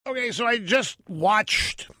Okay, so I just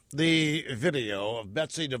watched the video of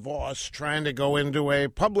Betsy DeVos trying to go into a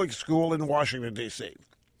public school in Washington, D.C.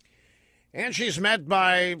 And she's met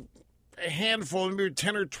by a handful, maybe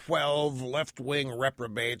 10 or 12 left-wing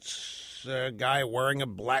reprobates, a white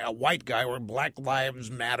guy wearing Black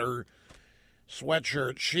Lives Matter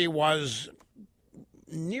sweatshirt. She was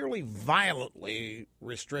nearly violently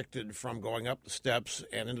restricted from going up the steps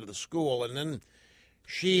and into the school, and then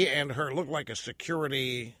she and her looked like a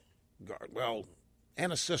security guard,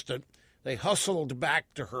 an assistant. They hustled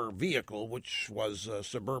back to her vehicle, which was a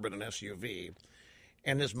Suburban, an SUV,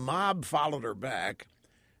 and this mob followed her back.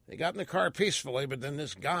 They got in the car peacefully, but then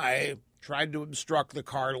this guy tried to obstruct the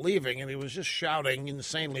car leaving, and he was just shouting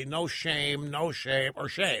insanely, "No shame, no shame," or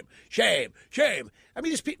 "Shame, shame, shame." I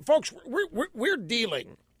mean, these people, folks, we're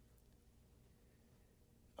dealing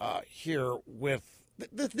here with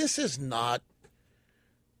this is not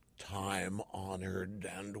time-honored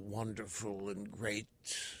and wonderful and great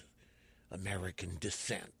American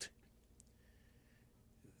descent.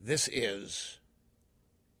 This is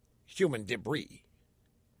human debris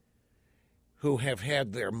who have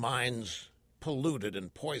had their minds polluted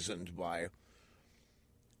and poisoned by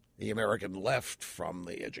the American left, from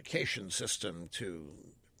the education system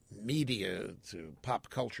to media to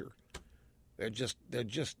pop culture. They're just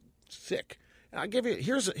sick. And I'll give you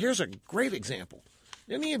here's a great example.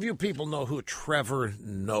 Any of you people know who Trevor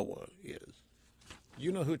Noah is?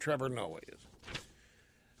 You know who Trevor Noah is?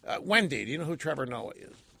 Wendy, do you know who Trevor Noah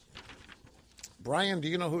is? Brian, do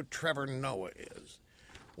you know who Trevor Noah is?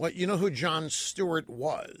 Well, you know who Jon Stewart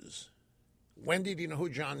was? Wendy, do you know who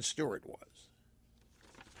Jon Stewart was?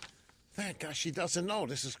 Thank gosh, she doesn't know.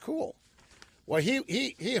 This is cool. Well,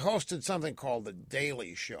 he hosted something called The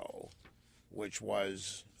Daily Show, which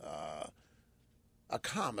was a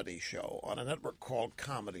comedy show on a network called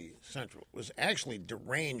Comedy Central. It was actually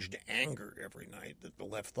deranged anger every night that the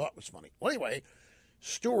left thought was funny. Well, anyway,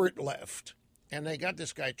 Stewart left, and they got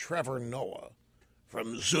this guy Trevor Noah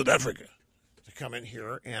from South Africa to come in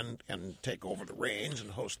here and take over the reins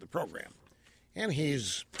and host the program. And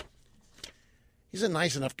he's a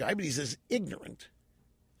nice enough guy, but he's as ignorant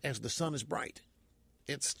as the sun is bright.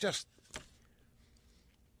 It's just...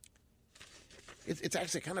 It's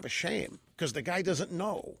actually kind of a shame, because the guy doesn't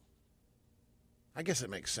know. I guess it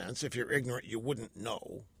makes sense. If you're ignorant, you wouldn't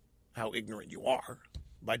know how ignorant you are.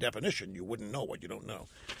 By definition, you wouldn't know what you don't know.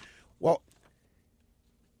 Well,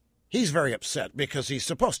 he's very upset because he's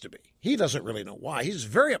supposed to be. He doesn't really know why. He's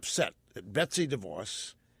very upset that Betsy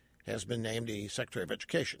DeVos has been named the Secretary of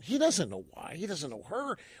Education. He doesn't know why. He doesn't know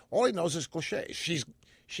her. All he knows is cliches.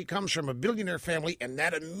 She comes from a billionaire family, and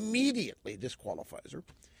that immediately disqualifies her.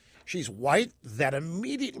 She's white, that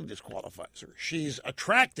immediately disqualifies her. She's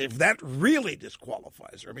attractive, that really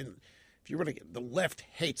disqualifies her. I mean, if you really get, the left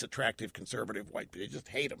hates attractive, conservative white people. They just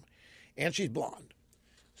hate them. And she's blonde.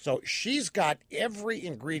 So she's got every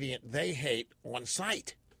ingredient they hate on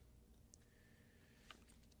site.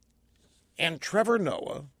 And Trevor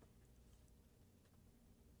Noah,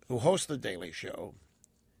 who hosts The Daily Show,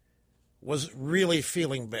 was really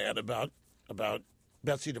feeling bad about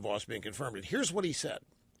Betsy DeVos being confirmed. And here's what he said.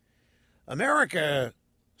 America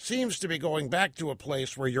seems to be going back to a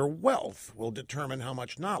place where your wealth will determine how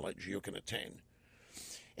much knowledge you can attain.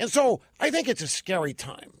 And so I think it's a scary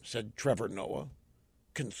time, said Trevor Noah,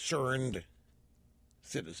 concerned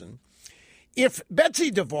citizen. If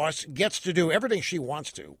Betsy DeVos gets to do everything she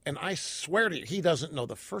wants to, and I swear to you, he doesn't know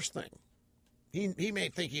the first thing. He may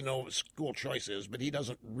think he knows what school choice is, but he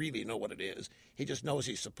doesn't really know what it is. He just knows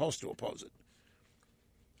he's supposed to oppose it.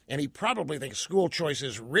 And he probably thinks school choice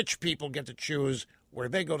is rich people get to choose where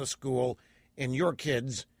they go to school, and your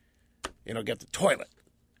kids, get the toilet.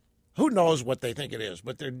 Who knows what they think it is,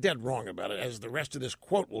 but they're dead wrong about it, as the rest of this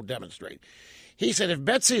quote will demonstrate. He said, if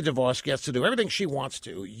Betsy DeVos gets to do everything she wants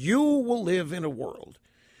to, you will live in a world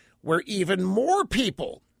where even more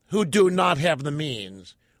people who do not have the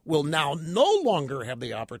means will now no longer have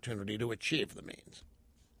the opportunity to achieve the means.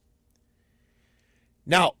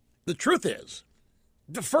 Now, the truth is,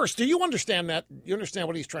 first, do you understand that? You understand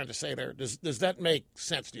what he's trying to say there? Does that make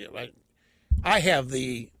sense to you? I have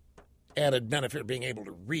the added benefit of being able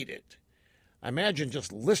to read it. I imagine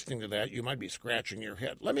just listening to that, you might be scratching your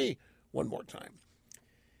head. Let me, one more time.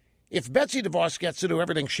 If Betsy DeVos gets to do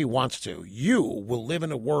everything she wants to, you will live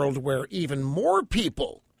in a world where even more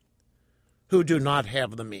people who do not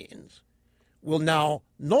have the means will now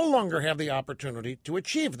no longer have the opportunity to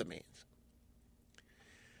achieve the means.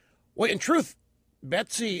 Well, in truth,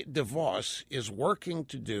 Betsy DeVos is working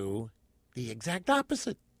to do the exact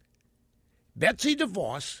opposite. Betsy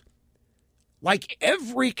DeVos like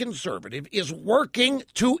every conservative, is working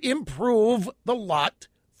to improve the lot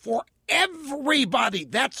for everybody.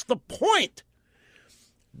 That's the point.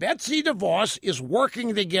 Betsy DeVos is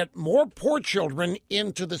working to get more poor children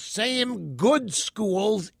into the same good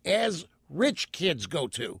schools as rich kids go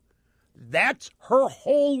to. That's her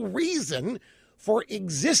whole reason for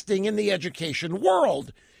existing in the education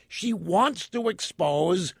world. She wants to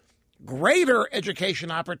expose greater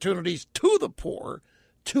education opportunities to the poor,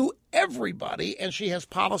 to everybody, and she has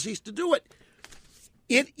policies to do it.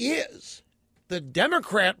 It is the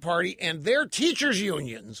Democrat Party and their teachers'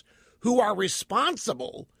 unions who are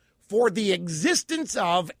responsible for the existence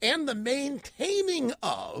of and the maintaining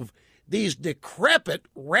of these decrepit,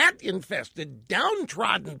 rat-infested,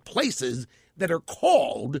 downtrodden places that are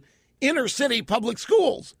called inner-city public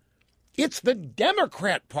schools. It's the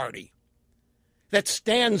Democrat Party that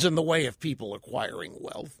stands in the way of people acquiring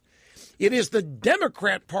wealth. It is the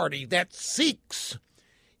Democrat Party that seeks,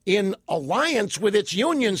 in alliance with its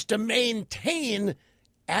unions, to maintain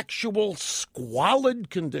actual squalid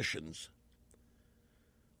conditions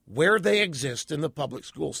where they exist in the public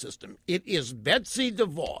school system. It is Betsy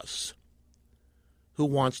DeVos who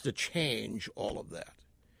wants to change all of that.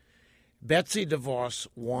 Betsy DeVos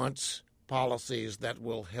wants policies that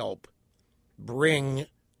will help bring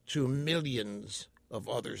to millions of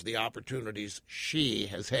others the opportunities she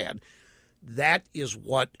has had. That is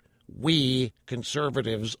what we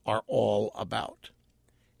conservatives are all about.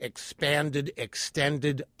 Expanded,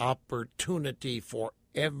 extended opportunity for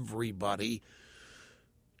everybody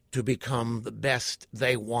to become the best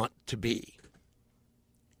they want to be.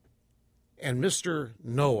 And Mr.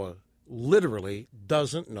 Noah literally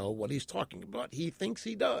doesn't know what he's talking about. He thinks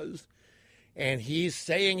he does. And he's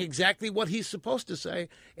saying exactly what he's supposed to say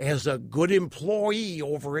as a good employee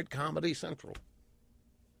over at Comedy Central.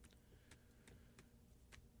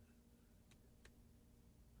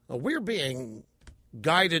 We're being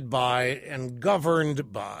guided by and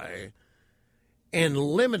governed by and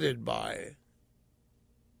limited by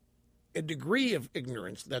a degree of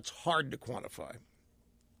ignorance that's hard to quantify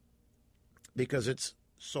because it's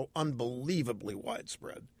so unbelievably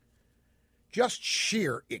widespread. Just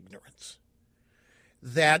sheer ignorance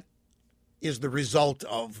that is the result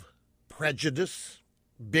of prejudice,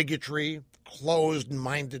 bigotry,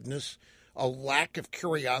 closed-mindedness, a lack of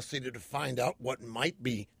curiosity to find out what might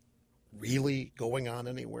be really going on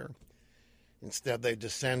anywhere. Instead, they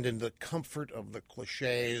descend into the comfort of the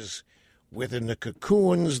cliches within the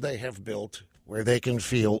cocoons they have built where they can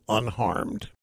feel unharmed.